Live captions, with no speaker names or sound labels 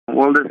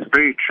Well, this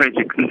very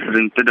tragic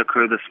incident did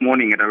occur this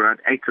morning at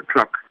around 8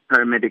 o'clock.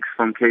 Paramedics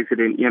from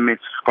KZN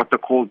EMS got the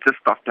call just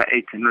after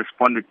 8 and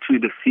responded to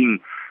the scene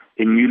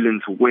in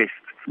Newlands West.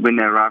 When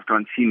they arrived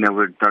on scene, they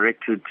were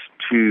directed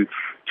to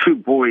two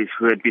boys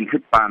who had been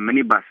hit by a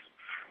minibus.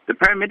 The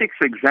paramedics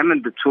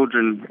examined the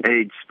children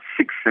aged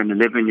 6 and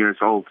 11 years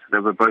old. They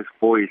were both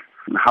boys.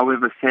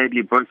 However,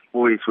 sadly, both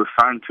boys were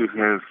found to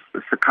have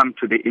succumbed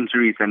to their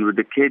injuries and were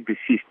declared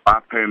deceased by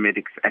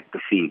paramedics at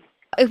the scene.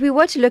 If we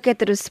were to look at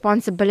the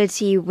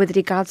responsibility with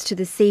regards to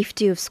the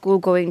safety of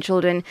school-going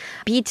children,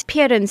 be it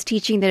parents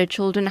teaching their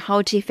children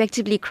how to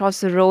effectively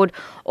cross the road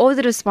or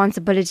the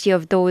responsibility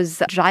of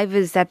those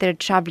drivers that they're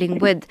traveling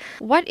with,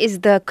 what is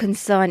the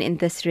concern in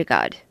this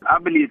regard? I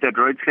believe that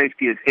road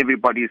safety is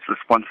everybody's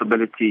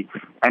responsibility,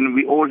 and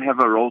we all have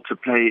a role to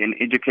play in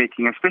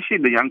educating, especially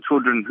the young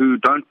children who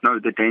don't know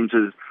the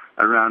dangers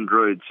around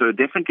roads. So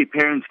definitely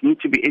parents need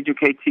to be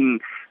educating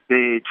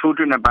their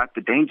children about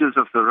the dangers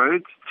of the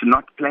roads, to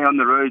not play on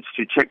the roads,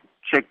 to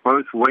check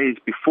both ways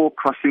before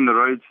crossing the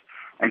roads,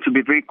 and to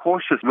be very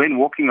cautious when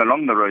walking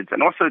along the roads.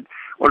 And also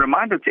a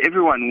reminder to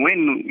everyone,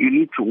 when you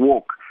need to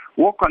walk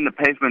on the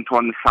pavement or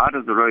on the side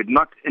of the road,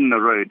 not in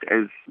the road,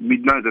 as we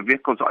know the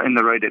vehicles are in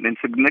the road, and it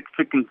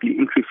significantly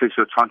increases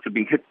your chance of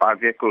being hit by a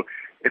vehicle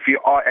if you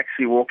are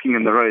actually walking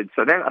in the road.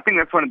 So I think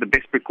that's one of the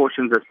best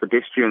precautions as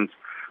pedestrians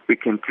we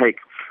can take.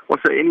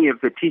 Also, any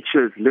of the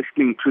teachers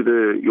listening to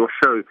your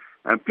show,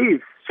 please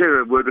share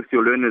a word with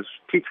your learners,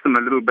 teach them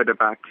a little bit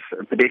about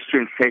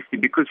pedestrian safety,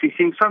 because we've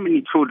seen so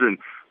many children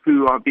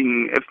who are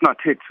being, if not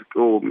hit,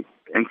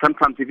 and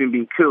sometimes even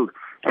being killed.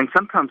 And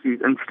sometimes these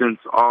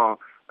incidents are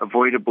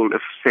avoidable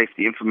if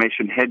safety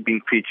information had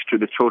been preached to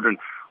the children.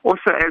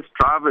 Also, as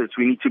drivers,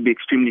 we need to be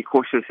extremely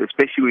cautious,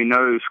 especially we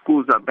know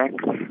schools are back.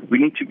 We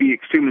need to be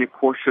extremely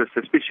cautious,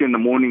 especially in the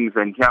mornings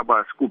and here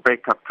by school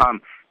break-up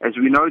time, as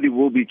we know there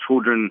will be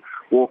children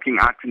walking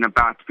out and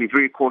about. Be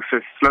very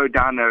cautious, slow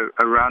down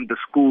around the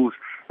schools.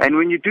 And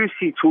when you do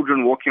see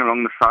children walking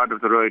along the side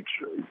of the road,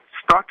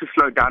 start to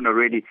slow down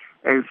already,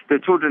 as the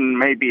children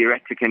may be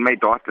erratic and may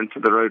dart into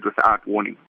the road without warning.